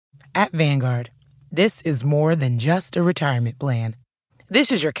At Vanguard, this is more than just a retirement plan.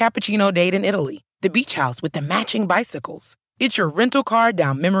 This is your cappuccino date in Italy, the beach house with the matching bicycles. It's your rental car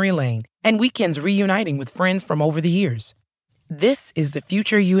down memory lane and weekends reuniting with friends from over the years. This is the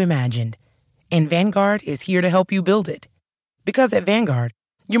future you imagined, and Vanguard is here to help you build it. Because at Vanguard,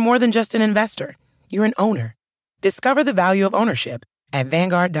 you're more than just an investor. You're an owner. Discover the value of ownership at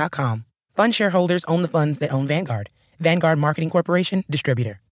Vanguard.com. Fund shareholders own the funds that own Vanguard. Vanguard Marketing Corporation,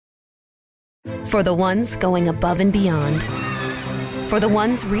 distributor. For the ones going above and beyond. For the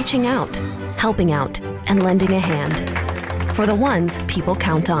ones reaching out, helping out, and lending a hand. For the ones people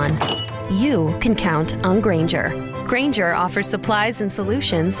count on. You can count on Grainger. Grainger offers supplies and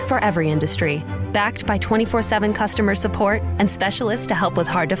solutions for every industry. Backed by 24/7 customer support and specialists to help with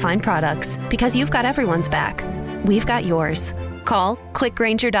hard-to-find products. Because you've got everyone's back. We've got yours. Call, click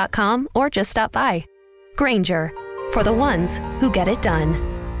Grainger.com, or just stop by. Grainger, for the ones who get it done.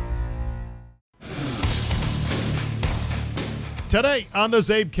 Today on the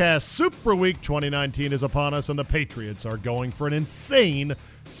Zabecast, Super Week 2019 is upon us, and the Patriots are going for an insane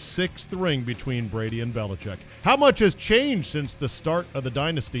sixth ring between Brady and Belichick. How much has changed since the start of the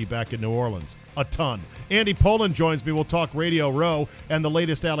dynasty back in New Orleans? A ton. Andy Poland joins me. We'll talk Radio Row and the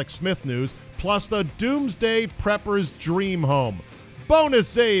latest Alex Smith news, plus the Doomsday Prepper's dream home.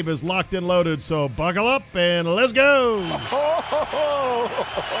 Bonus Zabe is locked and loaded, so buckle up and let's go.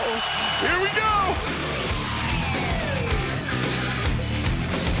 Here we go.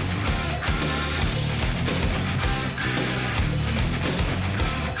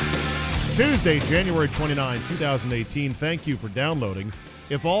 Tuesday, January 29, 2018. Thank you for downloading.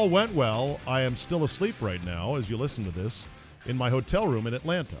 If all went well, I am still asleep right now as you listen to this in my hotel room in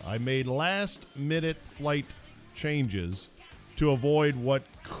Atlanta. I made last-minute flight changes to avoid what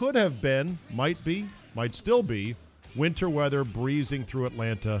could have been, might still be, winter weather breezing through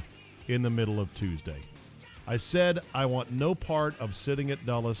Atlanta in the middle of Tuesday. I said I want no part of sitting at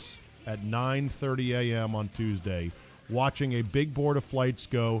Dulles at 9:30 a.m. on Tuesday watching a big board of flights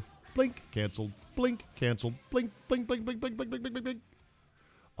go blink, canceled, blink, canceled, blink, blink, blink, blink, blink, blink, blink, blink, blink.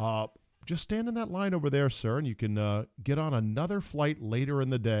 Just stand in that line over there, sir, and you can get on another flight later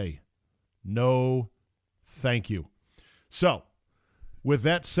in the day. No, thank you. So, with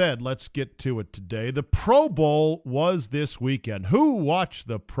that said, let's get to it today. The Pro Bowl was this weekend. Who watched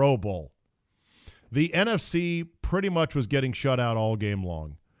the Pro Bowl? The NFC pretty much was getting shut out all game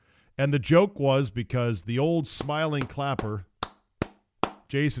long. And the joke was because the old smiling clapper,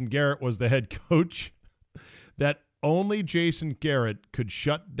 Jason Garrett, was the head coach, that only Jason Garrett could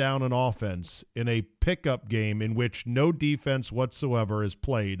shut down an offense in a pickup game in which no defense whatsoever is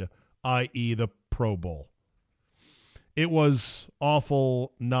played, i.e. the Pro Bowl. It was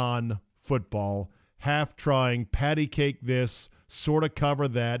awful non-football, half-trying, patty cake this, sort of cover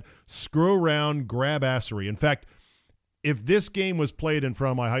that, screw around, grab assery. In fact, if this game was played in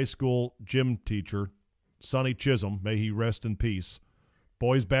front of my high school gym teacher, Sonny Chisholm, may he rest in peace,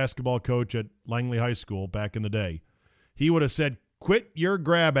 boys basketball coach at Langley High School back in the day, he would have said, quit your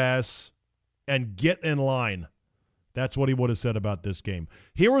grab ass and get in line. That's what he would have said about this game.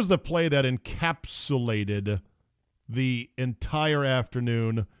 Here was the play that encapsulated the entire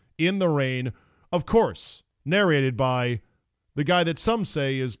afternoon in the rain, of course, narrated by the guy that some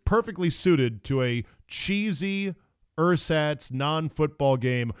say is perfectly suited to a cheesy ersatz non-football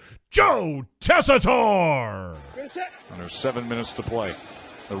game, Joe Tessitore. And there's 7 minutes to play.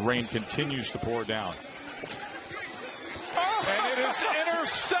 The rain continues to pour down. And it is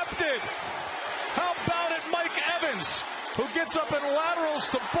intercepted. How about it, Mike Evans, who gets up and laterals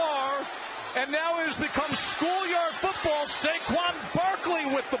to Barr, and now it has become schoolyard football. Saquon Barkley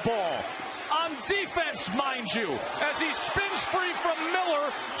with the ball. On defense, mind you, as he spins free from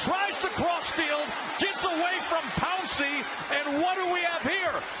Miller, tries to cross field, gets away from Pouncey, and what do we have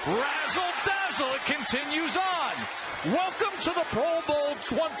here? Razzle-dazzle, it continues on. Welcome to the Pro Bowl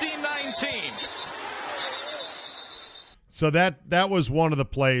 2019. So that was one of the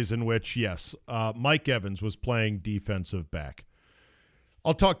plays in which, yes, Mike Evans was playing defensive back.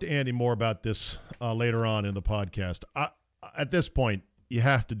 I'll talk to Andy more about this later on in the podcast. At this point, you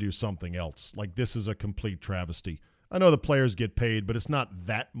have to do something else. Like, this is a complete travesty. I know the players get paid, but it's not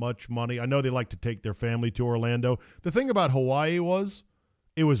that much money. I know they like to take their family to Orlando. The thing about Hawaii was,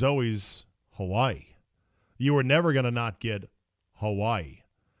 it was always Hawaii. You were never going to not get Hawaii.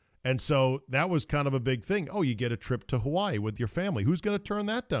 And so that was kind of a big thing. Oh, you get a trip to Hawaii with your family. Who's going to turn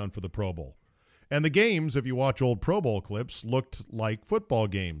that down for the Pro Bowl? And the games, if you watch old Pro Bowl clips, looked like football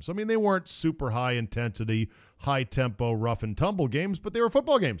games. I mean, they weren't super high intensity, high tempo, rough and tumble games, but they were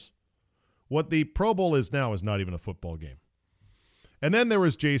football games. What the Pro Bowl is now is not even a football game. And then there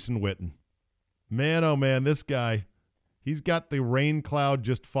was Jason Witten. Man, oh man, this guy, he's got the rain cloud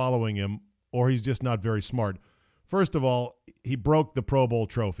just following him, or he's just not very smart. First of all, he broke the Pro Bowl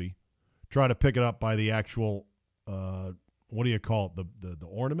trophy, trying to pick it up by the actual, what do you call it, the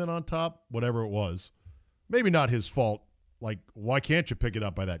ornament on top, whatever it was. Maybe not his fault. Like, why can't you pick it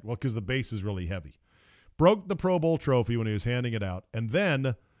up by that? Well, because the base is really heavy. Broke the Pro Bowl trophy when he was handing it out. And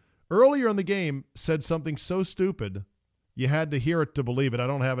then, earlier in the game, said something so stupid, you had to hear it to believe it. I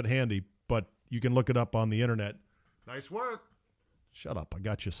don't have it handy, but you can look it up on the internet. Nice work. Shut up. I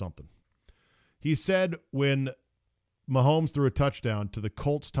got you something. He said when Mahomes threw a touchdown to the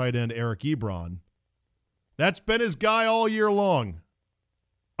Colts tight end Eric Ebron, that's been his guy all year long.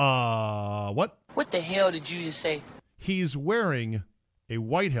 What? What the hell did you just say? He's wearing a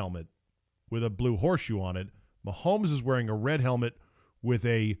white helmet with a blue horseshoe on it. Mahomes is wearing a red helmet with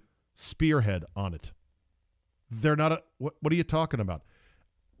a spearhead on it. They're not what are you talking about?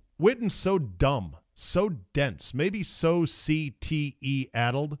 Witten's so dumb, so dense, maybe so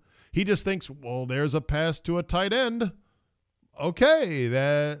CTE-addled. He just thinks, well, there's a pass to a tight end. Okay,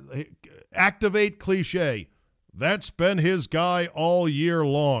 that activate cliche. That's been his guy all year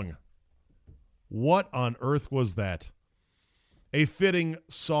long. What on earth was that? A fitting,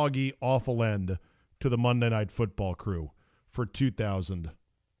 soggy, awful end to the Monday Night Football crew for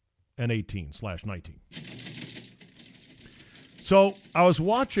 2018/19. So I was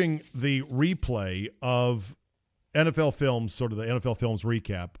watching the replay of NFL Films, sort of the NFL Films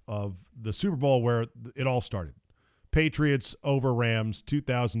recap of the Super Bowl where it all started. Patriots over Rams,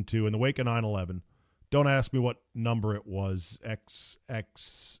 2002, in the wake of 9/11. Don't ask me what number it was,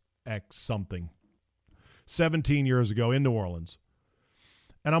 XXX something. 17 years ago in New Orleans.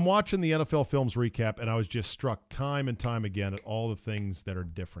 And I'm watching the NFL Films recap, and I was just struck time and time again at all the things that are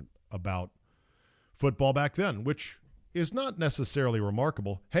different about football back then, which is not necessarily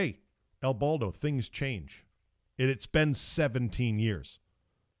remarkable. Hey, El Baldo, things change. It's been 17 years.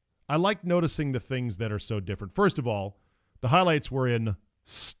 I like noticing the things that are so different. First of all, the highlights were in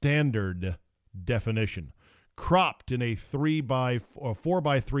standard definition, cropped in a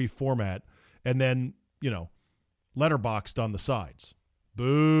 4x3 format, and then, letterboxed on the sides.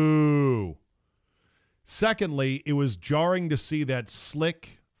 Boo. Secondly, it was jarring to see that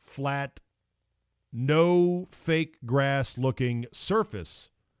slick, flat, no fake grass looking surface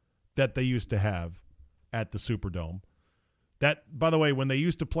that they used to have at the Superdome. That, by the way, when they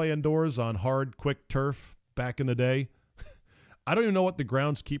used to play indoors on hard, quick turf back in the day, I don't even know what the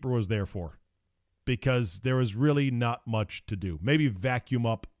groundskeeper was there for, because there was really not much to do. Maybe vacuum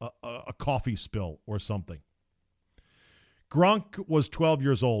up a coffee spill or something. Gronk was 12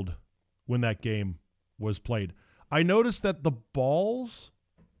 years old when that game was played. I noticed that the balls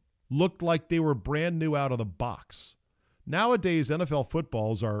looked like they were brand new out of the box. Nowadays, NFL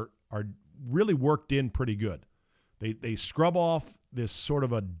footballs are really worked in pretty good. They scrub off this sort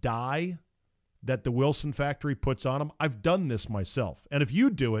of a dye that the Wilson factory puts on them. I've done this myself. And if you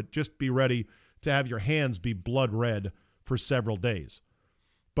do it, just be ready to have your hands be blood red for several days.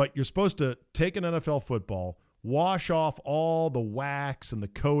 But you're supposed to take an NFL football, wash off all the wax and the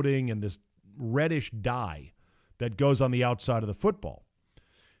coating and this reddish dye that goes on the outside of the football.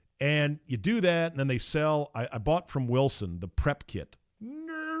 And you do that, and then they sell, I bought from Wilson the prep kit.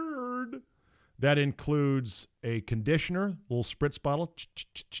 Nerd. That includes a conditioner, a little spritz bottle.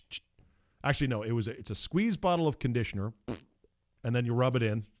 Actually, no, it's a squeeze bottle of conditioner, and then you rub it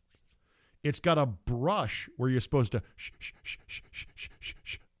in. It's got a brush where you're supposed to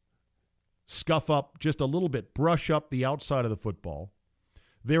scuff up just a little bit, brush up the outside of the football.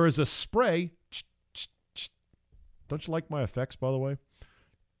 There is a spray. Don't you like my effects, by the way?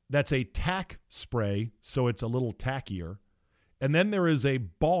 That's a tack spray, so it's a little tackier. And then there is a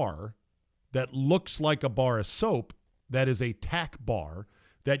bar that looks like a bar of soap that is a tack bar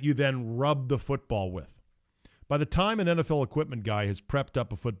that you then rub the football with. By the time an NFL equipment guy has prepped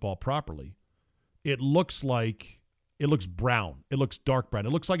up a football properly, it looks brown. It looks dark brown.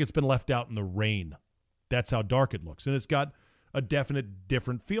 It looks like it's been left out in the rain. That's how dark it looks. And it's got a definite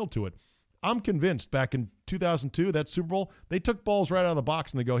different feel to it. I'm convinced back in 2002, that Super Bowl, they took balls right out of the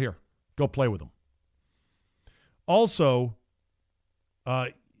box and they go, here, go play with them. Also,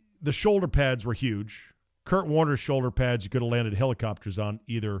 the shoulder pads were huge. Kurt Warner's shoulder pads, you could have landed helicopters on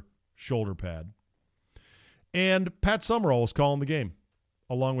either shoulder pad. And Pat Summerall was calling the game,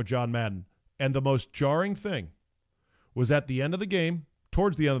 along with John Madden. And the most jarring thing was at the end of the game,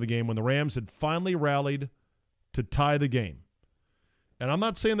 towards the end of the game, when the Rams had finally rallied to tie the game. And I'm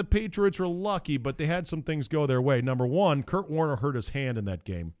not saying the Patriots were lucky, but they had some things go their way. Number one, Kurt Warner hurt his hand in that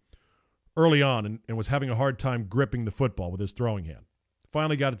game early on and was having a hard time gripping the football with his throwing hand.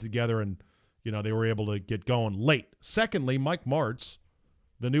 Finally got it together, and, they were able to get going late. Secondly, Mike Martz,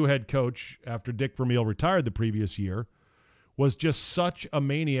 the new head coach after Dick Vermeil retired the previous year, was just such a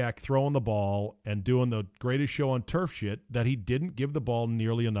maniac throwing the ball and doing the greatest show on turf shit that he didn't give the ball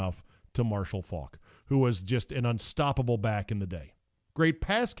nearly enough to Marshall Faulk, who was just an unstoppable back in the day. Great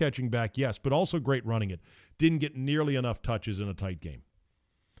pass-catching back, yes, but also great running it. Didn't get nearly enough touches in a tight game.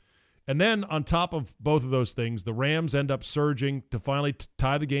 And then on top of both of those things, the Rams end up surging to finally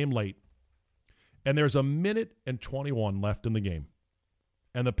tie the game late. And there's a minute and 21 left in the game.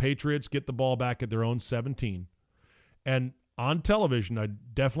 And the Patriots get the ball back at their own 17. And on television, I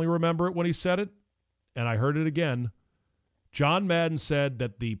definitely remember it when he said it, and I heard it again. John Madden said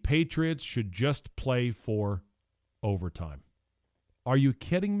that the Patriots should just play for overtime. Are you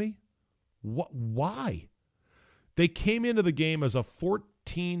kidding me? Why? They came into the game as a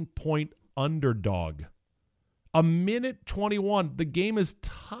 14-point underdog. A minute 21, the game is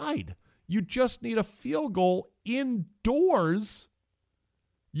tied. You just need a field goal indoors.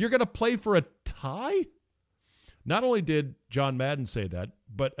 You're going to play for a tie? Not only did John Madden say that,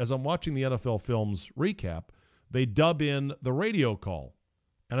 but as I'm watching the NFL Films recap, they dub in the radio call.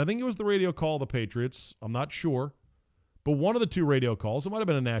 And I think it was the radio call of the Patriots. I'm not sure. But one of the two radio calls, it might have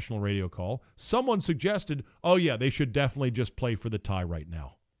been a national radio call, someone suggested, oh yeah, they should definitely just play for the tie right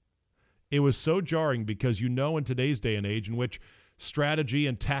now. It was so jarring because in today's day and age in which strategy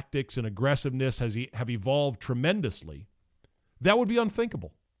and tactics and aggressiveness have evolved tremendously, that would be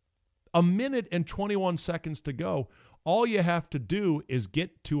unthinkable. A minute and 21 seconds to go. All you have to do is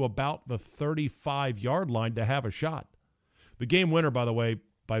get to about the 35-yard line to have a shot. The game winner, by the way,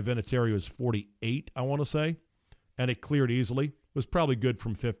 by Vinatieri was 48, I want to say, and it cleared easily. It was probably good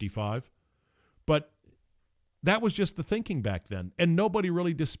from 55. But that was just the thinking back then, and nobody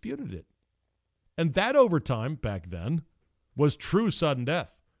really disputed it. And that overtime back then was true sudden death.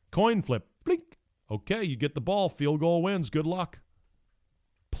 Coin flip, blink. Okay, you get the ball, field goal wins, good luck.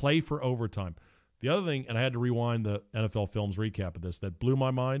 Play for overtime. The other thing, and I had to rewind the NFL Films recap of this, that blew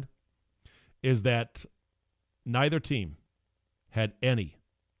my mind, is that neither team had any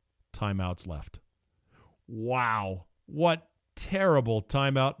timeouts left. Wow. What terrible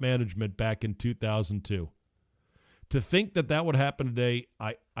timeout management back in 2002. To think that would happen today,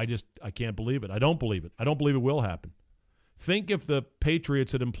 I can't believe it. I don't believe it. I don't believe it will happen. Think if the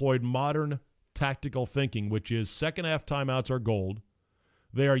Patriots had employed modern tactical thinking, which is second half timeouts are gold.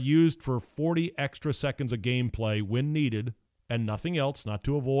 They are used for 40 extra seconds of gameplay when needed and nothing else, not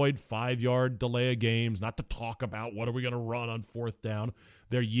to avoid 5-yard delay of games, not to talk about what are we going to run on fourth down.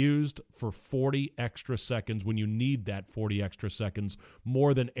 They're used for 40 extra seconds when you need that 40 extra seconds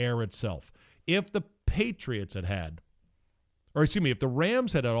more than air itself. If the Patriots if the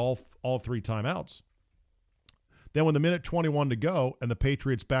Rams had all three timeouts, then when the minute 21 to go and the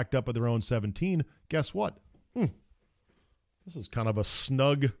Patriots backed up at their own 17, guess what? This is kind of a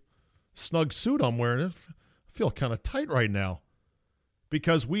snug suit I'm wearing. I feel kind of tight right now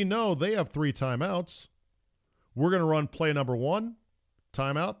because we know they have three timeouts. We're going to run play number 1,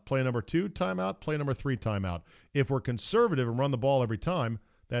 timeout, play number 2, timeout, play number 3, timeout. If we're conservative and run the ball every time,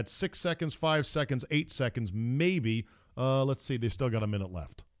 that's 6 seconds, 5 seconds, 8 seconds, maybe. Let's see, they still got a minute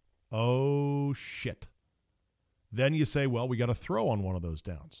left. Oh, shit. Then you say, well, we got to throw on one of those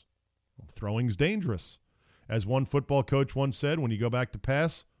downs. Well, throwing's dangerous. As one football coach once said, when you go back to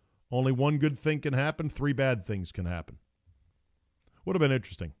pass, only one good thing can happen, 3 bad things can happen. Would have been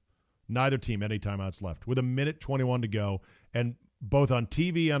interesting. Neither team any timeouts left. With a minute 21 to go, and both on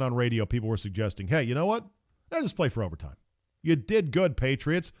TV and on radio, people were suggesting, hey, you know what? Let's just play for overtime. You did good,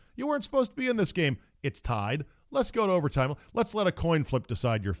 Patriots. You weren't supposed to be in this game. It's tied. Let's go to overtime. Let's let a coin flip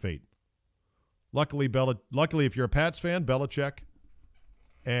decide your fate. Luckily, if you're a Pats fan, Belichick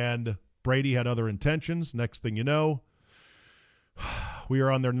and Brady had other intentions. Next thing you know, we are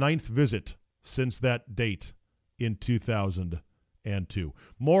on their 9th visit since that date in 2002.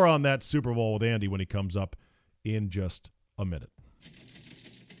 More on that Super Bowl with Andy when he comes up in just a minute.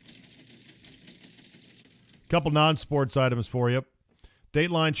 Couple non-sports items for you.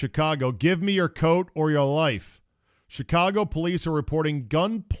 Dateline Chicago, give me your coat or your life. Chicago police are reporting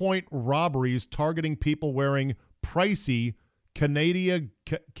gunpoint robberies targeting people wearing pricey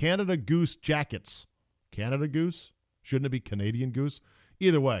Canada Goose jackets. Canada Goose? Shouldn't it be Canadian Goose?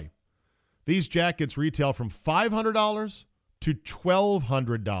 Either way, these jackets retail from $500 to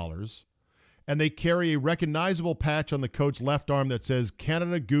 $1,200, and they carry a recognizable patch on the coat's left arm that says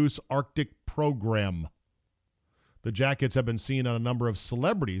Canada Goose Arctic Program. The jackets have been seen on a number of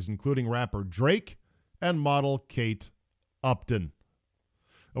celebrities, including rapper Drake and model Kate Upton.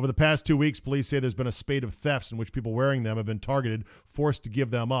 Over the past 2 weeks, police say there's been a spate of thefts in which people wearing them have been targeted, forced to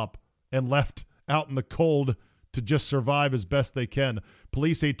give them up, and left out in the cold to just survive as best they can.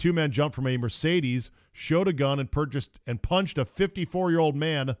 Police say 2 men jumped from a Mercedes, showed a gun, and punched a 54-year-old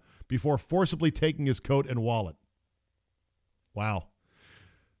man before forcibly taking his coat and wallet. Wow.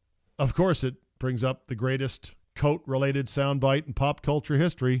 Of course, it brings up the greatest coat-related soundbite in pop culture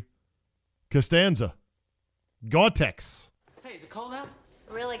history, Costanza. Gore-Tex. Hey, is it cold out?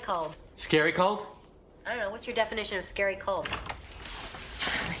 Really cold. Scary cold? I don't know. What's your definition of scary cold?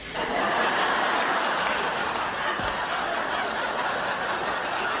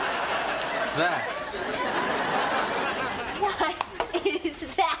 That. What is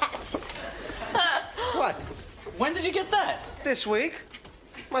that? What? When did you get that? This week?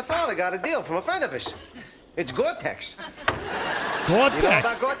 My father got a deal from a friend of his. It's Gore-Tex. Gore-Tex. You know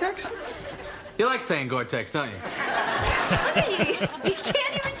about Gore-Tex? You like saying Gore-Tex, don't you? Hey, you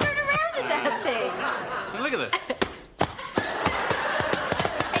can't even turn around in that thing. Hey, look at this.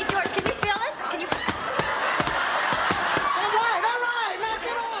 Hey, George, can you feel us? Can you... All right, knock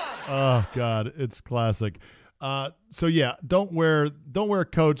it off. Oh, God, it's classic. So, yeah, don't wear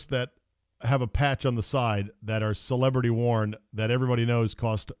coats that have a patch on the side that are celebrity worn that everybody knows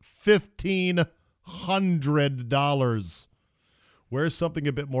cost $1,500. Wear something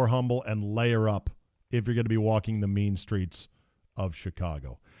a bit more humble and layer up if you're going to be walking the mean streets of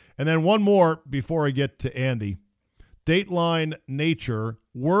Chicago. And then one more before I get to Andy. Dateline Nature,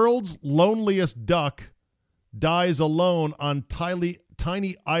 world's loneliest duck dies alone on tiny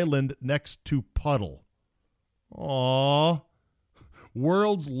island next to puddle. Aww.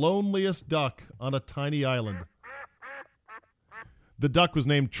 World's loneliest duck on a tiny island. The duck was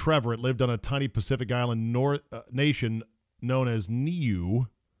named Trevor. It lived on a tiny Pacific island nation known as Niue,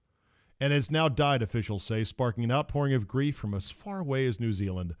 and it's now died, officials say, sparking an outpouring of grief from as far away as New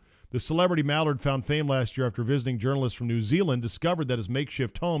Zealand. The celebrity mallard found fame last year after visiting journalists from New Zealand discovered that his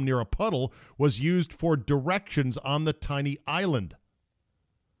makeshift home near a puddle was used for directions on the tiny island.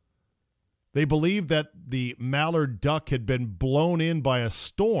 They believe that the mallard duck had been blown in by a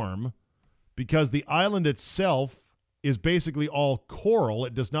storm because the island itself is basically all coral.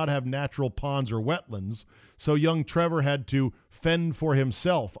 It does not have natural ponds or wetlands. So young Trevor had to fend for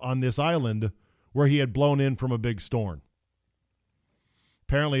himself on this island where he had blown in from a big storm.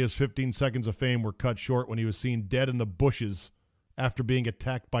 Apparently his 15 seconds of fame were cut short when he was seen dead in the bushes after being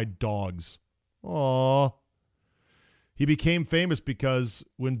attacked by dogs. Aww. He became famous because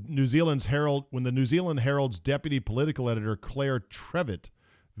when the New Zealand Herald's deputy political editor, Claire Trevitt,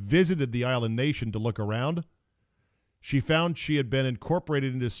 visited the island nation to look around, she found she had been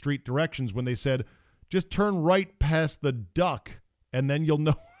incorporated into street directions when they said, just turn right past the duck and then you'll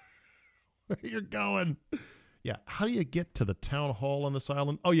know where you're going. Yeah, how do you get to the town hall on this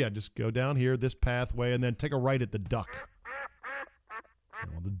island? Oh, yeah, just go down here, this pathway, and then take a right at the duck.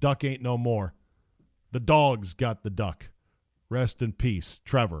 Well, the duck ain't no more. The dogs got the duck. Rest in peace,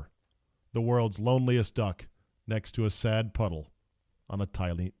 Trevor, the world's loneliest duck next to a sad puddle on a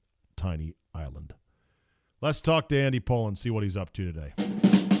tiny island. Let's talk to Andy Pollin, see what he's up to today.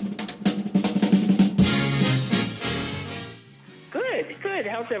 Good.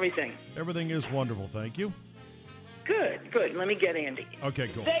 How's everything? Everything is wonderful, thank you. Good. Let me get Andy. Okay,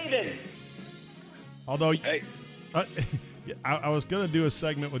 cool. David! Although, Hey. I was going to do a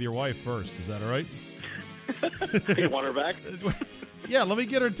segment with your wife first. Is that all right? You want her back? Yeah, let me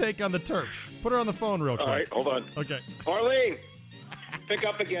get her take on the Terps. Put her on the phone real quick. All right, hold on. Okay. Arlene, pick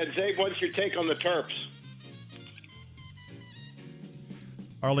up again. Zabe wants your take on the Terps.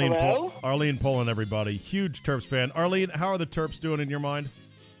 Arlene Hello? Arlene Pollin, everybody. Huge Terps fan. Arlene, how are the Terps doing in your mind?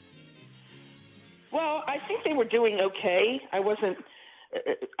 Well, I think they were doing okay. I wasn't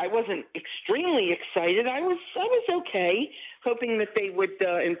extremely excited. I was okay, hoping that they would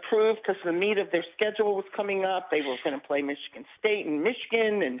improve because the meat of their schedule was coming up. They were going to play Michigan State and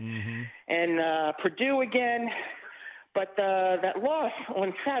Michigan and Purdue again. But that loss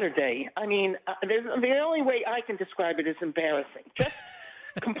on Saturday, I mean, the only way I can describe it is embarrassing. Just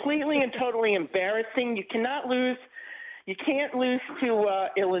completely and totally embarrassing. You cannot lose. You can't lose to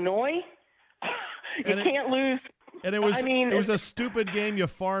Illinois. You can't lose. And it was a stupid game you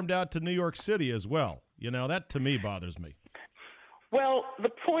farmed out to New York City as well. You know, that to me bothers me. Well, the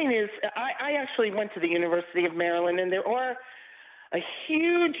point is, I actually went to the University of Maryland, and there are a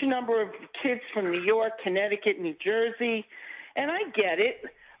huge number of kids from New York, Connecticut, New Jersey, and I get it.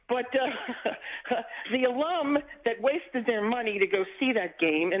 But the alum that wasted their money to go see that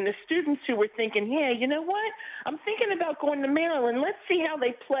game, and the students who were thinking, yeah, you know what? I'm thinking about going to Maryland. Let's see how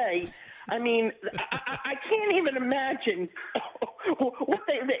they play. I mean, I can't even imagine what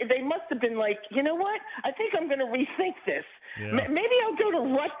they must have been like. You know what? I think I'm going to rethink this. Yeah. Maybe I'll go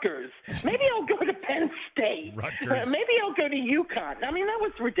to Rutgers. Maybe I'll go to Penn State. Rutgers. Maybe I'll go to UConn. I mean, that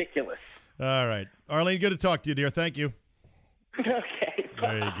was ridiculous. All right. Arlene, good to talk to you, dear. Thank you. Okay,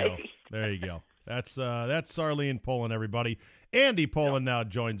 There you go. There you go. That's Arlene Poland, everybody. Andy Poland now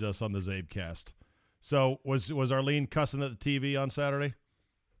joins us on the Zabecast. So was Arlene cussing at the TV on Saturday?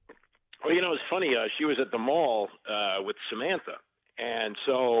 Well, it's funny. She was at the mall with Samantha. And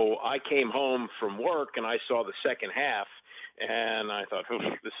so I came home from work, and I saw the second half, and I thought,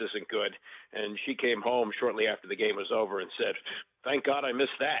 this isn't good. And she came home shortly after the game was over and said, thank God I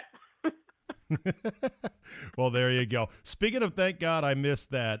missed that. Well, there you go. Speaking of thank God I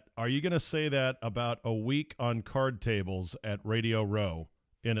missed that, are you going to say that about a week on card tables at Radio Row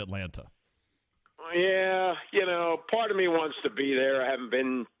in Atlanta? Yeah, part of me wants to be there. I haven't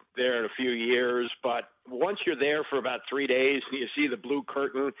been there in a few years, but once you're there for about 3 days and you see the blue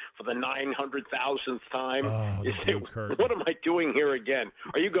curtain for the 900,000th time, you say, what am I doing here again?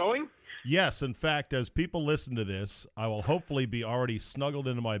 Are you going? Yes. In fact, as people listen to this, I will hopefully be already snuggled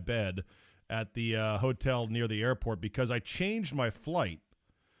into my bed at the hotel near the airport because I changed my flight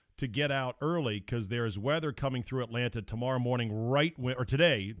to get out early because there's weather coming through Atlanta tomorrow morning or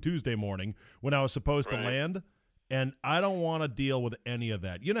today, Tuesday morning, when I was supposed to land. And I don't want to deal with any of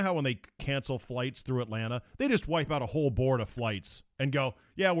that. You know how when they cancel flights through Atlanta, they just wipe out a whole board of flights and go,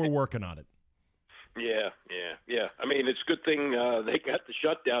 yeah, we're working on it. Yeah. I mean, it's a good thing they got the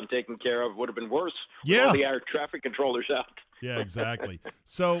shutdown taken care of. Would have been worse. Yeah. With all the air traffic controllers out. Yeah, exactly.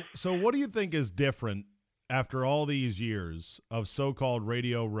 So what do you think is different after all these years of so-called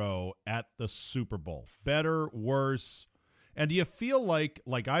Radio Row at the Super Bowl? Better, worse? And do you feel like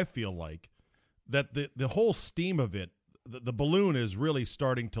I feel like, that the whole steam of it, the balloon is really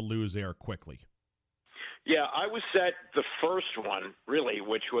starting to lose air quickly? Yeah, I was at the first one, really,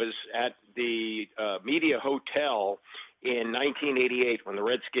 which was at the Media Hotel in 1988 when the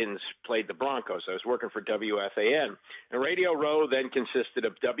Redskins played the Broncos. I was working for WFAN. And Radio Row then consisted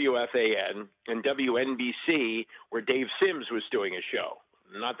of WFAN and WNBC, where Dave Sims was doing a show.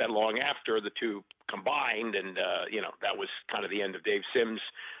 Not that long after the two combined, and that was kind of the end of Dave Sims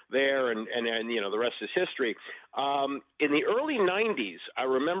there, and the rest is history. In the early 90s, I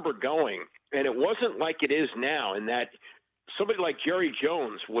remember going, and it wasn't like it is now, in that somebody like Jerry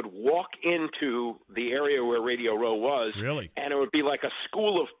Jones would walk into the area where Radio Row was, really, and it would be like a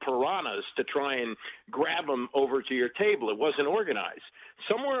school of piranhas to try and grab them over to your table. It wasn't organized.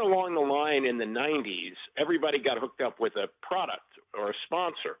 Somewhere along the line in the 90s, everybody got hooked up with a product or a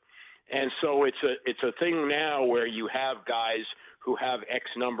sponsor. And so it's a thing now where you have guys who have X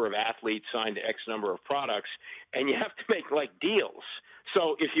number of athletes signed to X number of products, and you have to make like deals.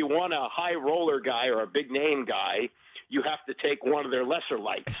 So if you want a high roller guy or a big name guy, you have to take one of their lesser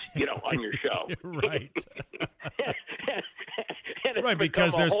lights, on your show. Right. And right,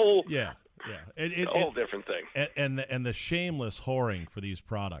 because there's a whole different thing. And the shameless whoring for these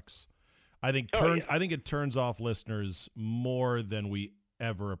products, I think I think it turns off listeners more than we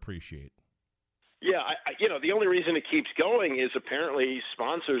ever appreciate. Yeah, the only reason it keeps going is apparently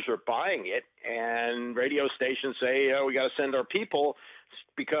sponsors are buying it, and radio stations say, we got to send our people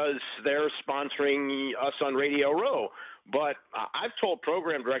because they're sponsoring us on Radio Row. But I've told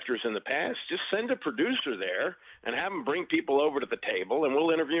program directors in the past, just send a producer there and have them bring people over to the table, and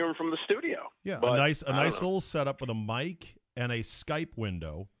we'll interview them from the studio. Yeah, but a nice little setup with a mic and a Skype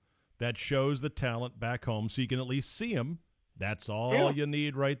window that shows the talent back home so you can at least see them. That's all you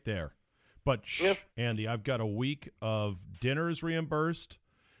need right there. But Andy, I've got a week of dinners reimbursed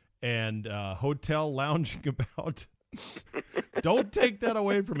and hotel lounging about. Don't take that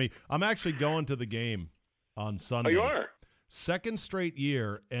away from me. I'm actually going to the game on Sunday. Oh, you are? Second straight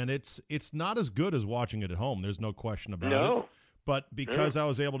year, and it's not as good as watching it at home. There's no question about it. But because I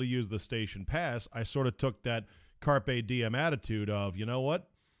was able to use the station pass, I sort of took that carpe diem attitude of, you know what?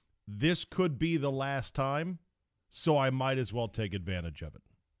 This could be the last time, so I might as well take advantage of it.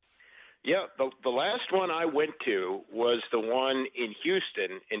 Yeah, the last one I went to was the one in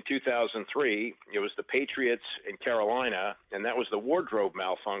Houston in 2003. It was the Patriots in Carolina, and that was the wardrobe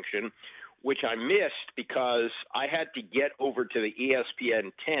malfunction, which I missed because I had to get over to the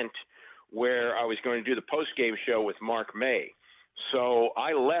ESPN tent where I was going to do the post-game show with Mark May. So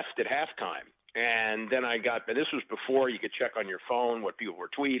I left at halftime, And then and this was before you could check on your phone what people were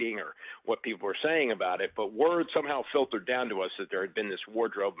tweeting or what people were saying about it, but word somehow filtered down to us that there had been this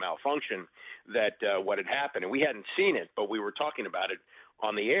wardrobe malfunction, that what had happened. And we hadn't seen it, but we were talking about it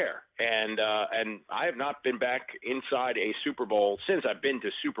on the air. And I have not been back inside a Super Bowl since. I've been to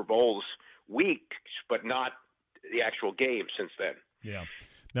Super Bowls weeks, but not the actual game since then. Yeah.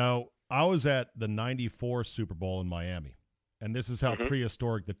 Now, I was at the 94 Super Bowl in Miami. And this is how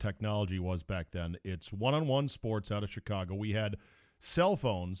prehistoric the technology was back then. It's one-on-one sports out of Chicago. We had cell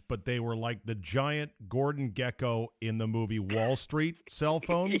phones, but they were like the giant Gordon Gekko in the movie Wall Street cell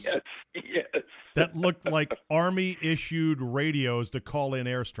phones. Yes. That looked like Army-issued radios to call in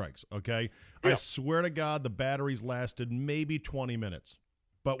airstrikes, okay? Yeah. I swear to God, the batteries lasted maybe 20 minutes,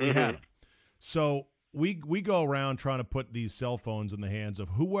 but we had them. So we go around trying to put these cell phones in the hands of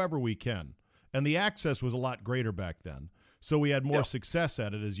whoever we can. And the access was a lot greater back then. So we had more success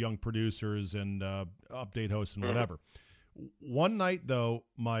at it as young producers and update hosts and whatever. One night, though,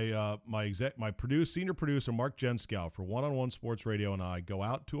 my senior producer, Mark Jenskow, for One-on-One Sports Radio, and I go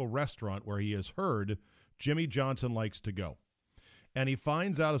out to a restaurant where he has heard Jimmy Johnson likes to go. And he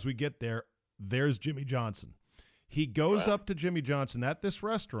finds out as we get there, there's Jimmy Johnson. He goes up to Jimmy Johnson at this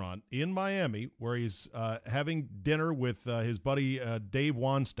restaurant in Miami where he's having dinner with his buddy Dave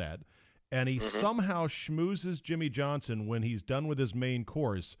Wanstad. And he somehow schmoozes Jimmy Johnson when he's done with his main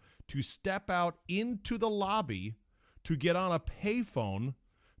course to step out into the lobby to get on a payphone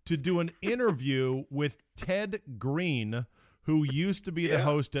to do an interview with Ted Green, who used to be the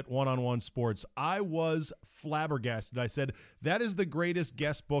host at One-on-One Sports. I was flabbergasted. I said, that is the greatest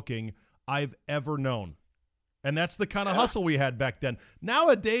guest booking I've ever known. And that's the kind of hustle we had back then.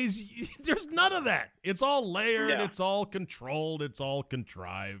 Nowadays, there's none of that. It's all layered. It's all controlled. It's all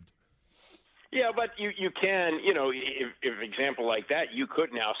contrived. Yeah, but you can, if an example like that, you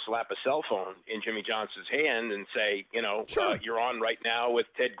could now slap a cell phone in Jimmy Johnson's hand and say, you're on right now with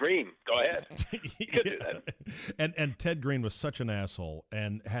Ted Green. Go ahead. You could do that. And Ted Green was such an asshole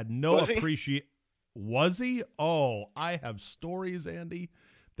and had no appreciation. Was he? Oh, I have stories, Andy,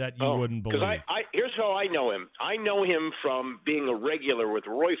 that you wouldn't believe. Because here's how I know him. I know him from being a regular with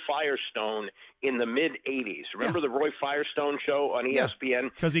Roy Firestone in the mid-'80s. Remember the Roy Firestone show on ESPN?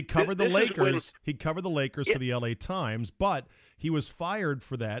 Because he covered the Lakers. He covered the Lakers for the LA Times, but he was fired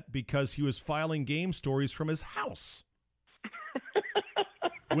for that because he was filing game stories from his house.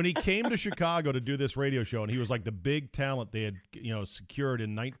 When he came to Chicago to do this radio show, and he was like the big talent they had secured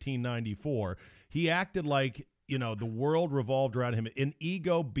in 1994, he acted like the world revolved around him, an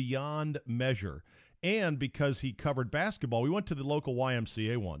ego beyond measure. And because he covered basketball, we went to the local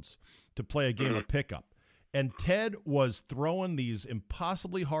YMCA once to play a game of pickup. And Ted was throwing these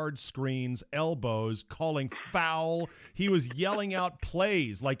impossibly hard screens, elbows, calling foul. He was yelling out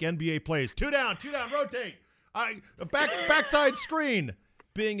plays like NBA plays. Two down, rotate. Backside screen.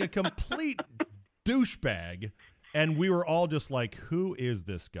 Being a complete douchebag. And we were all just like, who is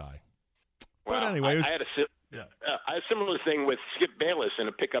this guy? Well, but anyway, I had a similar thing with Skip Bayless in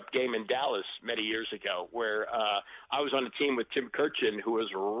a pickup game in Dallas many years ago where I was on a team with Tim Kirchin, who was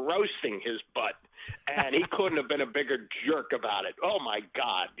roasting his butt, and he couldn't have been a bigger jerk about it. Oh, my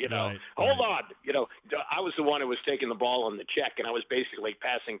God, hold on. I was the one who was taking the ball on the check, and I was basically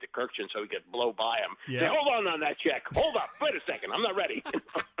passing to Kirchin so he could blow by him. Yeah. Say, hold on that check. Hold up. Wait a second. I'm not ready.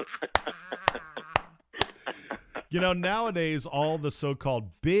 Nowadays, all the so-called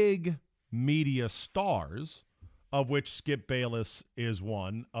big media stars, of which Skip Bayless is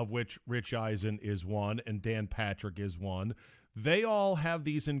one, of which Rich Eisen is one, and Dan Patrick is one, they all have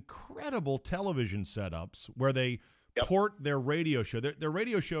these incredible television setups where they port their radio show. Their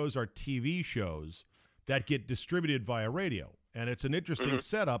radio shows are TV shows that get distributed via radio, and it's an interesting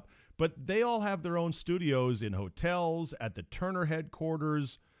setup, but they all have their own studios in hotels, at the Turner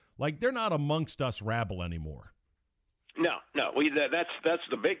headquarters. Like, they're not amongst us rabble anymore. No. That's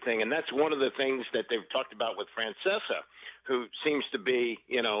the big thing, and that's one of the things that they've talked about with Francesa, who seems to be,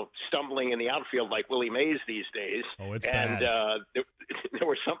 stumbling in the outfield like Willie Mays these days. Oh, it's bad. And there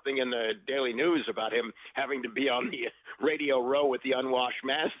was something in the Daily News about him having to be on the radio row with the unwashed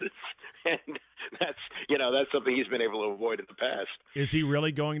masses, and that's something he's been able to avoid in the past. Is he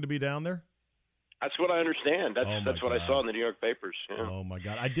really going to be down there? That's what I understand. That's what I saw in the New York papers. Yeah. Oh, my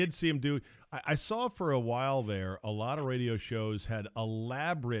God. I did see him do – I saw for a while there a lot of radio shows had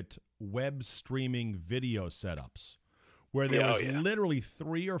elaborate web streaming video setups where there was literally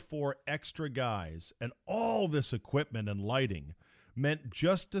 3 or 4 extra guys and all this equipment and lighting meant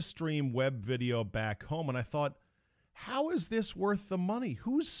just to stream web video back home. And I thought, how is this worth the money?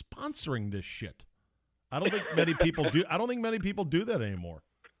 Who's sponsoring this shit? I don't think many people do that anymore.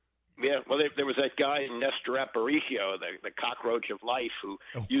 Yeah, well, there was that guy, Nestor Aparicio, the cockroach of life, who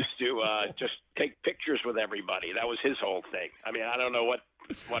used to just take pictures with everybody. That was his whole thing. I mean, I don't know what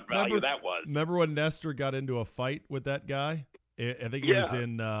value that was. Remember when Nestor got into a fight with that guy? I think he was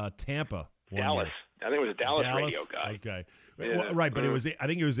in Tampa. Dallas. I think it was a Dallas radio guy. Okay. Yeah. Well, right, but I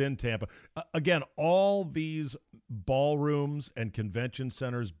think he was in Tampa. Again, all these ballrooms and convention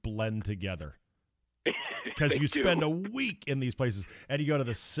centers blend together. Because you spend a week in these places, and you go to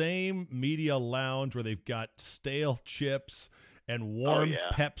the same media lounge where they've got stale chips and warm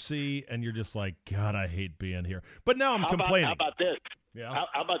Pepsi, and you're just like, God, I hate being here. But now I'm complaining. How about this? Yeah.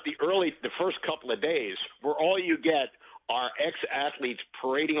 How about the first couple of days where all you get are ex-athletes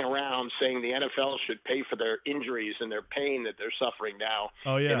parading around saying the NFL should pay for their injuries and their pain that they're suffering now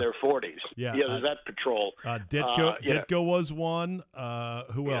in their 40s. Yeah, there's that patrol. Ditko was one.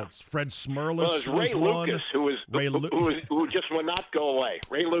 Who else? Fred Smerlas was Ray one. Lucas, who just would not go away.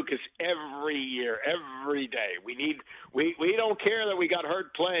 Ray Lucas every year, every day. We don't care that we got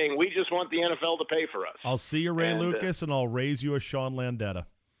hurt playing. We just want the NFL to pay for us. I'll see you, Ray Lucas, and I'll raise you a Sean Landeta.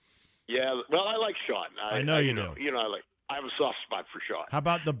 Yeah, well, I like Sean. I know you do. I have a soft spot for Sean. How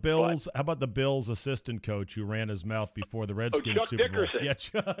about the Bills? How about the Bills assistant coach who ran his mouth before the Redskins Chuck Super Bowl? Dickerson. Yeah,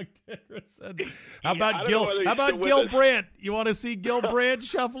 Chuck Dickerson. How about Gil Brandt? You want to see Gil Brandt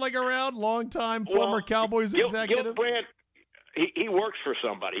shuffling around? Longtime former Cowboys executive. Gil Brandt, he works for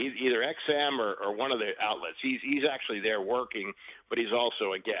somebody. He's either XM or one of the outlets. He's actually there working, but he's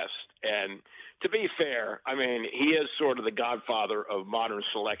also a guest. And to be fair, I mean, he is sort of the godfather of modern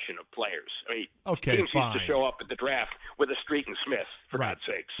selection of players. I mean, teams used to show up at the draft with a Street and Smith, for God's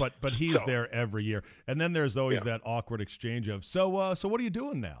sakes. But he's there every year. And then there's always that awkward exchange of, so what are you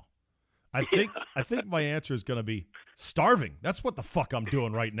doing now? I think my answer is going to be starving. That's what the fuck I'm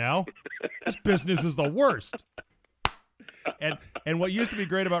doing right now. This business is the worst. And what used to be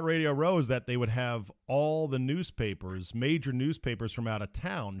great about Radio Row is that they would have all the newspapers, major newspapers from out of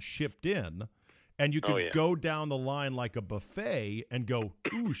town shipped in. And you could go down the line like a buffet and go,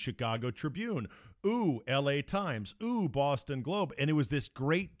 ooh, Chicago Tribune, ooh, L.A. Times, ooh, Boston Globe. And it was this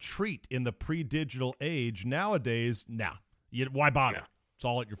great treat in the pre-digital age. Nowadays, why bother? Yeah. It's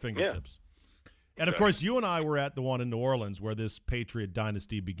all at your fingertips. Yeah. And, of course, you and I were at the one in New Orleans where this Patriot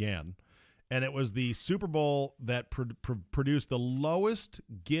dynasty began. And it was the Super Bowl that produced the lowest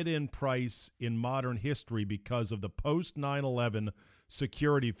get-in price in modern history because of the post-9/11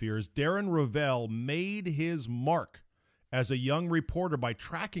 security fears. Darren Rovell made his mark as a young reporter by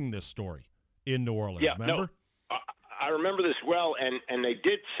tracking this story in New Orleans. Yeah, remember? No, I remember this well, and they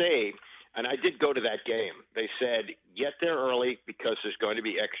did say, and I did go to that game, they said, get there early because there's going to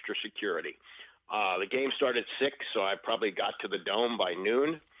be extra security. The game started at 6, so I probably got to the Dome by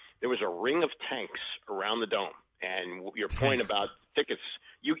noon. There was a ring of tanks around the Dome. And your point about tickets,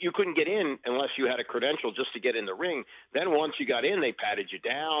 you couldn't get in unless you had a credential just to get in the ring. Then once you got in, they patted you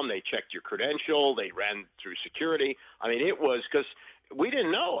down. They checked your credential. They ran through security. I mean, it was because we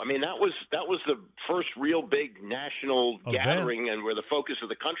didn't know. I mean, that was the first real big national gathering and where the focus of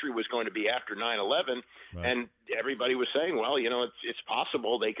the country was going to be after 9/11. Right. And everybody was saying, well, it's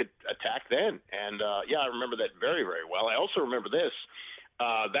possible they could attack then. And, I remember that very, very well. I also remember this.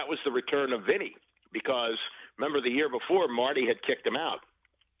 That was the return of Vinny because – remember the year before, Marty had kicked him out,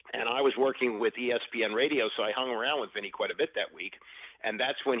 and I was working with ESPN Radio, so I hung around with Vinny quite a bit that week, and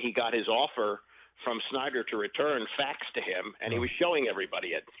that's when he got his offer from Snyder to return faxed to him, and he was showing everybody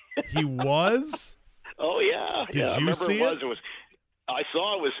it. He was? Oh, yeah. Did you see it? I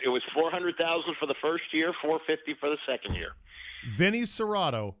saw it was $400,000 for the first year, $450 for the second year. Vinny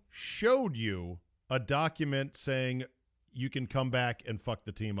Serrato showed you a document saying you can come back and fuck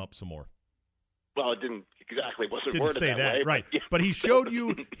the team up some more. Well, it didn't wasn't didn't worded say that way, right? But he showed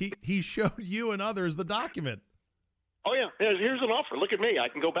you he showed you and others the document. Oh yeah, here's an offer. Look at me, I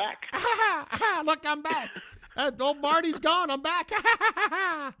can go back. Look, I'm back. Old Marty's gone. I'm back.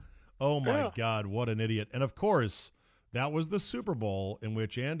 Oh my God, what an idiot! And of course, that was the Super Bowl in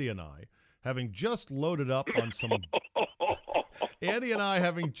which Andy and I, having just loaded up on some.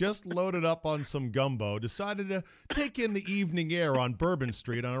 Gumbo, decided to take in the evening air on Bourbon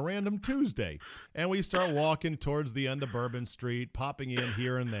Street on a random Tuesday. And we start walking towards the end of Bourbon Street, popping in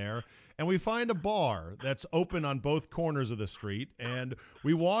here and there. And we find a bar that's open on both corners of the street. And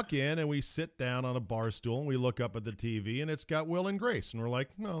we walk in and we sit down on a bar stool and we look up at the TV and it's got Will and Grace. And we're like,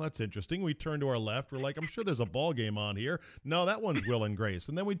 no, that's interesting. We turn to our left. We're like, I'm sure there's a ball game on here. No, that one's Will and Grace.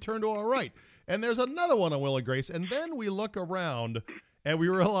 And then we turn to our right and there's another one on Will and Grace. And then we look around and we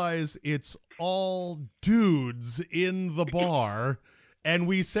realize it's all dudes in the bar. And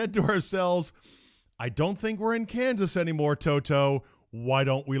we said to ourselves, I don't think we're in Kansas anymore, Toto. why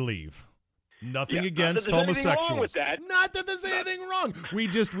don't we leave? Nothing against not that there's homosexuals. anything wrong with that. Not that there's anything wrong. We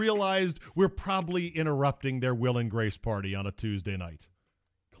just realized we're probably interrupting their Will and Grace party on a Tuesday night.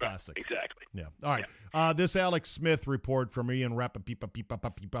 Classic. Right, exactly. Yeah. All right. This Alex Smith report from Ian Rappaport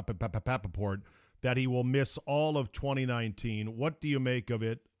that he will miss all of 2019. What do you make of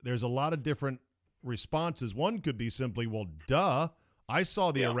it? There's a lot of different responses. One could be simply, well, duh. I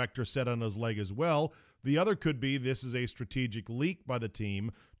saw the erector set on his leg as well. The other could be this is a strategic leak by the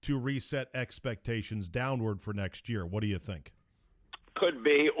team to reset expectations downward for next year. What do you think? Could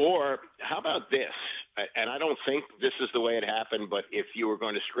be. Or how about this? And I don't think this is the way it happened, but if you were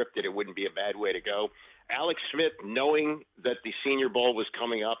going to script it, it wouldn't be a bad way to go. Alex Smith, knowing that the Senior Bowl was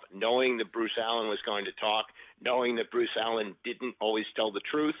coming up, knowing that Bruce Allen was going to talk, knowing that Bruce Allen didn't always tell the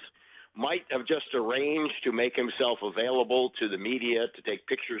truth, might have just arranged to make himself available to the media to take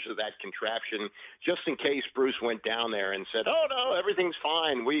pictures of that contraption just in case Bruce went down there and said, oh, no, everything's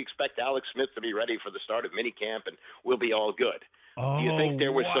fine. We expect Alex Smith to be ready for the start of minicamp and we'll be all good. Oh, do you think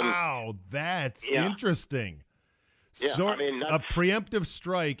there was wow, that's interesting. Yeah, I mean, a preemptive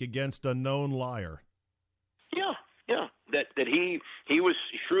strike against a known liar. Yeah. That he was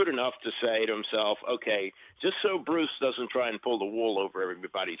shrewd enough to say to himself, okay, just so Bruce doesn't try and pull the wool over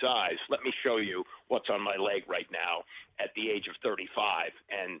everybody's eyes, let me show you what's on my leg right now at the age of 35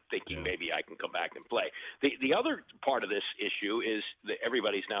 and thinking maybe I can come back and play. The other part of this issue is that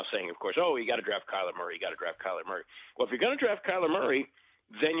everybody's now saying, of course, oh, you got to draft Kyler Murray. Well, if you're going to draft Kyler Murray,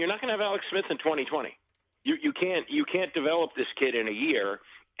 then you're not going to have Alex Smith in 2020. You can't develop this kid in a year.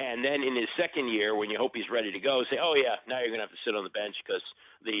 And then in his second year, when you hope he's ready to go, say, oh, yeah, now you're going to have to sit on the bench because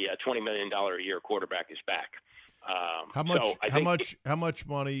the $20 million a year quarterback is back. How much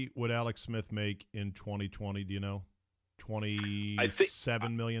money would Alex Smith make in 2020, do you know?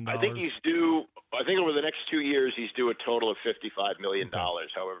 $27 million? I think he's due – I think over the next 2 years he's due a total of $55 million,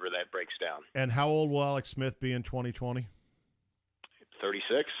 however that breaks down. And how old will Alex Smith be in 2020?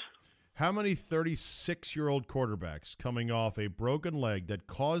 36. How many 36-year-old quarterbacks coming off a broken leg that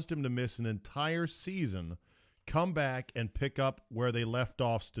caused him to miss an entire season come back and pick up where they left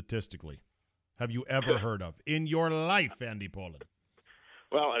off statistically? Have you ever heard of in your life, Andy Pollin?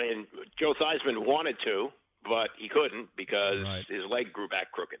 Well, I mean, Joe Theismann wanted to, but he couldn't because his leg grew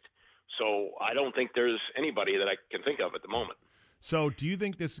back crooked. So I don't think there's anybody that I can think of at the moment. So do you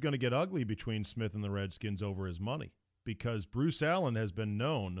think this is going to get ugly between Smith and the Redskins over his money? Because Bruce Allen has been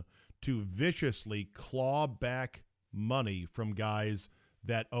known to viciously claw back money from guys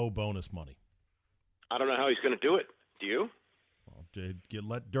that owe bonus money. I don't know how he's going to do it. Do you? Well,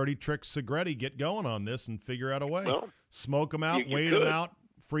 let Dirty Trick Segretti get going on this and figure out a way. Well, smoke him out, wait him out,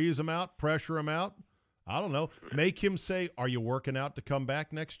 freeze him out, pressure him out. I don't know. Make him say, are you working out to come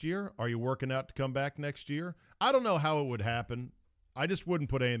back next year? Are you working out to come back next year? I don't know how it would happen. I just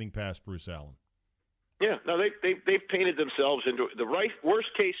wouldn't put anything past Bruce Allen. Yeah, no, they've painted themselves into the worst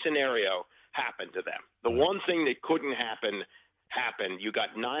case scenario happened to them. The one thing that couldn't happen happened. You got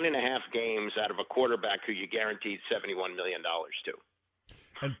 9.5 games out of a quarterback who you guaranteed $71 million to.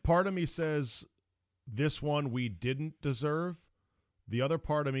 And part of me says this one we didn't deserve. The other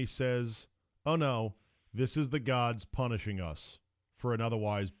part of me says, oh no, this is the gods punishing us for an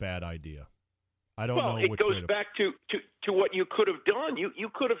otherwise bad idea. I don't know which way it goes back to what you could have done. You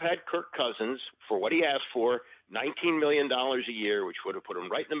could have had Kirk Cousins for what he asked for, $19 million a year, which would have put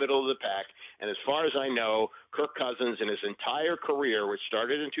him right in the middle of the pack. And as far as I know, Kirk Cousins in his entire career, which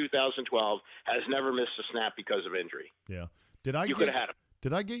started in 2012, has never missed a snap because of injury. Yeah. You could have had him.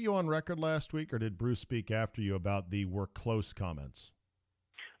 Did I get you on record last week, or did Bruce speak after you about the "we're close" comments?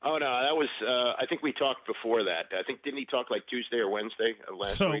 Oh, no, that was I think we talked before that. I think didn't he talk like Tuesday or Wednesday of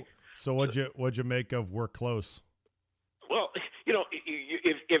last week? So what'd you make of "we're close"? Well, you know,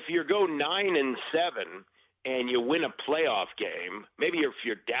 if you go 9-7 and you win a playoff game, maybe if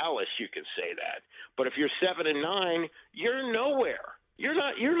you're Dallas, you can say that. But if you're 7-9, you're nowhere. You're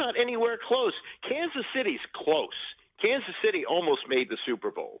not anywhere close. Kansas City's close. Kansas City almost made the Super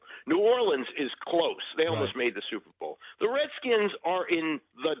Bowl. New Orleans is close. They almost made the Super Bowl. The Redskins are in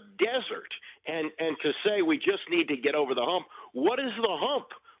the desert. And to say we just need to get over the hump, what is the hump?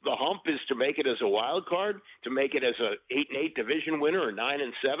 The hump is to make it as a wild card, to make it as a 8-8 division winner or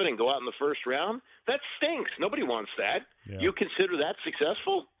 9-7 and go out in the first round. That stinks. Nobody wants that. Yeah. You consider that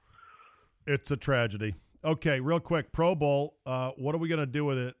successful? It's a tragedy. Okay, real quick, Pro Bowl. What are we going to do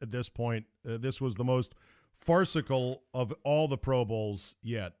with it at this point? This was the most farcical of all the Pro Bowls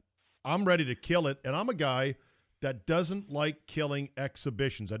yet. I'm ready to kill it, and I'm a guy that doesn't like killing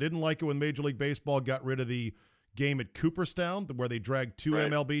exhibitions. I didn't like it when Major League Baseball got rid of the game at Cooperstown where they dragged two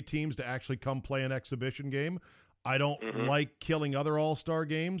MLB teams to actually come play an exhibition game. I don't like killing other all-star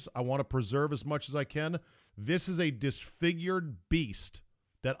games. I want to preserve as much as I can. This is a disfigured beast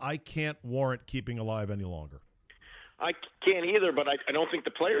that I can't warrant keeping alive any longer. I can't either, but I don't think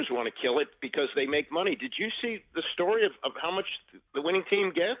the players want to kill it because they make money. Did you see the story of how much the winning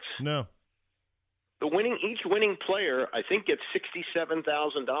team gets? No. Each winning player, I think, gets $67,000.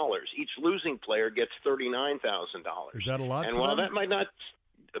 Each losing player gets $39,000. Is that a lot? And to while them? that might not,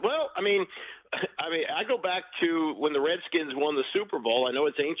 well, I mean, I go back to when the Redskins won the Super Bowl. I know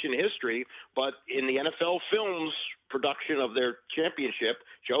it's ancient history, but in the NFL Films production of their championship,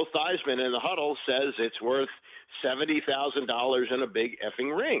 Joe Theismann in the huddle says it's worth $70,000 in a big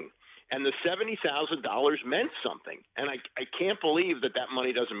effing ring. And the $70,000 meant something. And I can't believe that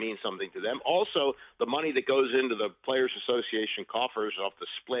money doesn't mean something to them. Also, the money that goes into the Players Association coffers off the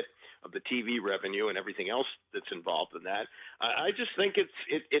split of the TV revenue and everything else that's involved in that. I just think it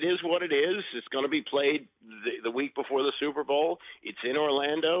is what it is. It's going to be played the week before the Super Bowl. It's in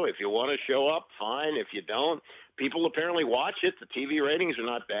Orlando. If you want to show up, fine. If you don't, people apparently watch it. The TV ratings are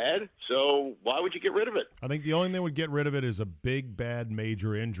not bad. So why would you get rid of it? I think the only thing that would get rid of it is a big, bad,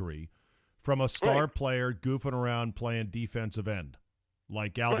 major injury from a star player goofing around playing defensive end,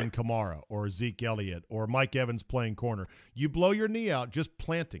 like Alvin Kamara or Zeke Elliott or Mike Evans playing corner. You blow your knee out just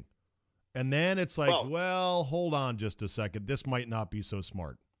planting. And then it's like, well, hold on just a second. This might not be so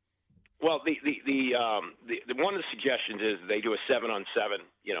smart. Well, the one of the suggestions is they do a 7-on-7,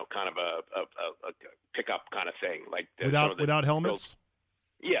 kind of a pickup kind of thing, like without helmets.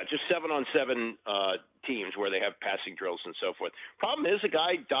 Yeah, just 7-on-7 teams where they have passing drills and so forth. Problem is, a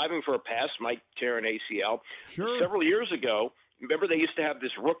guy diving for a pass might tear an ACL. Sure. Several years ago, remember they used to have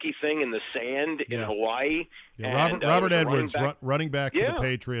this rookie thing in the sand in Hawaii. Yeah, Robert Edwards, running back for Yeah. the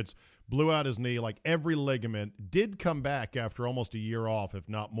Patriots, blew out his knee, like every ligament, did come back after almost a year off, if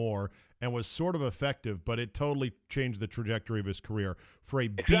not more, and was sort of effective, but it totally changed the trajectory of his career for a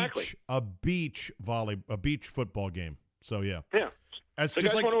beach football game. So yeah. Yeah. As So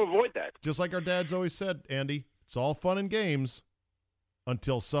just guys like, want to avoid that. just like our dads always said, Andy, it's all fun and games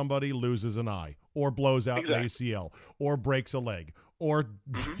until somebody loses an eye or blows out an ACL or breaks a leg or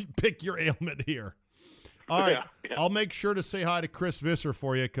pick your ailment here. All right, I'll make sure to say hi to Chris Visser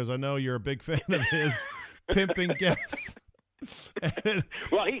for you because I know you're a big fan of his pimping guests.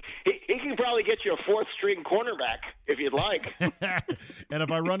 Well, he can probably get you a fourth-string cornerback if you'd like. And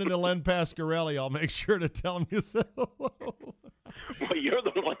if I run into Len Pasquarelli, I'll make sure to tell him you said hello. Well, you're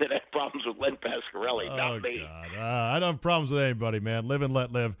the one that had problems with Len Pasquarelli, not me. God. I don't have problems with anybody, man. Live and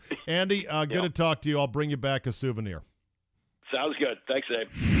let live. Andy, good to talk to you. I'll bring you back a souvenir. Sounds good. Thanks, Abe.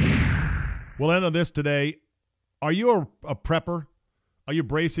 We'll end on this today. Are you a prepper? Are you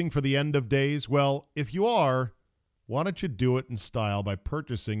bracing for the end of days? Well, if you are, why don't you do it in style by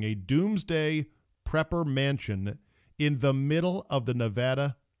purchasing a doomsday prepper mansion in the middle of the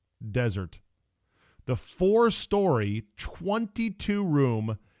Nevada desert. The 4-story,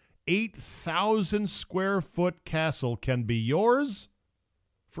 22-room, 8,000 square foot castle can be yours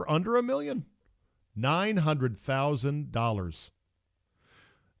for under $1 million, $900,000.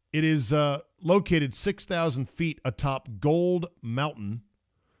 It is located 6,000 feet atop Gold Mountain,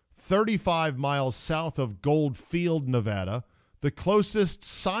 35 miles south of Gold Field, Nevada. The closest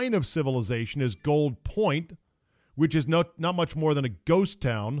sign of civilization is Gold Point, which is not much more than a ghost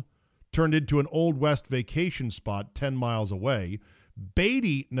town turned into an Old West vacation spot 10 miles away.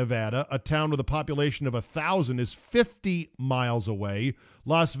 Beatty, Nevada, a town with a population of 1,000, is 50 miles away.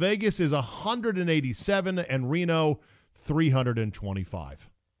 Las Vegas is 187, and Reno, 325.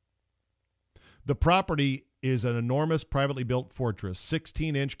 The property is an enormous privately built fortress,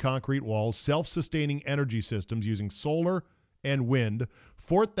 16-inch concrete walls, self-sustaining energy systems using solar and wind,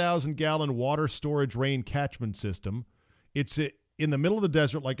 4,000-gallon water storage rain catchment system. It's in the middle of the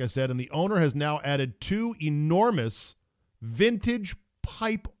desert, like I said, and the owner has now added 2 enormous vintage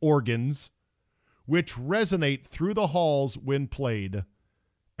pipe organs which resonate through the halls when played,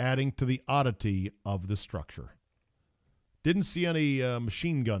 adding to the oddity of the structure. Didn't see any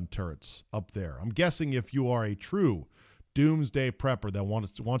machine gun turrets up there. I'm guessing if you are a true doomsday prepper that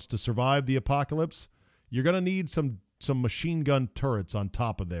wants to survive the apocalypse, you're going to need some machine gun turrets on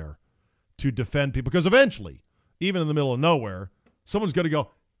top of there to defend people. Because eventually, even in the middle of nowhere, someone's going to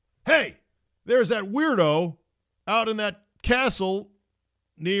go, hey, there's that weirdo out in that castle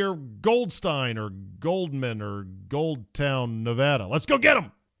near Goldstein or Goldman or Goldtown, Nevada. Let's go get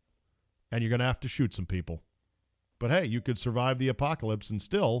him. And you're going to have to shoot some people. But hey, you could survive the apocalypse and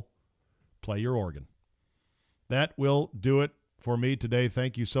still play your organ. That will do it for me today.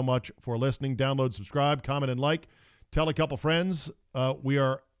 Thank you so much for listening. Download, subscribe, comment, and like. Tell a couple friends. We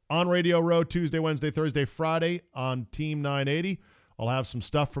are on Radio Row Tuesday, Wednesday, Thursday, Friday on Team 980. I'll have some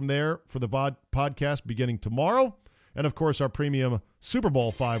stuff from there for the podcast beginning tomorrow. And, of course, our premium Super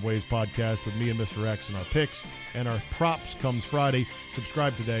Bowl 5 Ways podcast with me and Mr. X and our picks and our props comes Friday.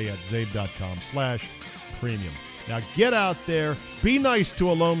 Subscribe today at zabe.com/premium. Now get out there, be nice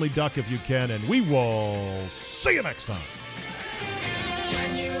to a lonely duck if you can, and we will see you next time.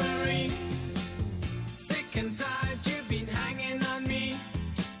 January, sick and tired, you've been hanging on me.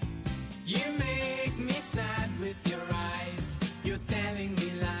 You make me sad with your eyes, you're telling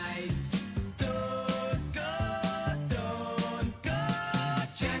me lies. Don't go,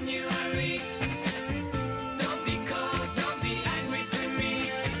 January. Don't be cold, don't be angry to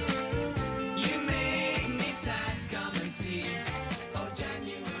me. You make me sad, come and see. Oh,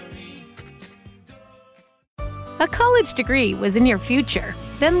 January. A college degree was in your future.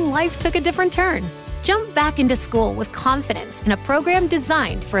 Then life took a different turn. Jump back into school with confidence in a program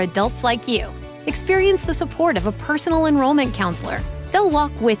designed for adults like you. Experience the support of a personal enrollment counselor. They'll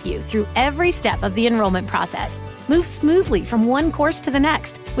walk with you through every step of the enrollment process. Move smoothly from one course to the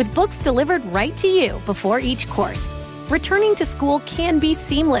next, with books delivered right to you before each course. Returning to school can be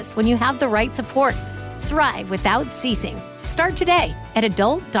seamless when you have the right support. Thrive without ceasing. Start today at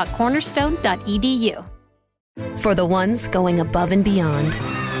adult.cornerstone.edu. For the ones going above and beyond.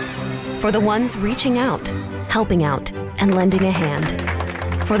 For the ones reaching out, helping out, and lending a hand.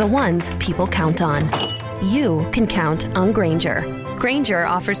 For the ones people count on. You can count on Grainger. Grainger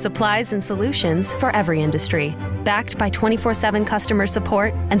offers supplies and solutions for every industry. Backed by 24/7 customer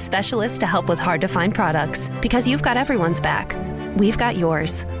support and specialists to help with hard-to-find products. Because you've got everyone's back. We've got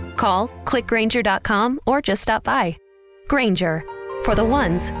yours. Call, click Grainger.com, or just stop by. Grainger, for the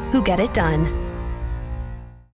ones who get it done.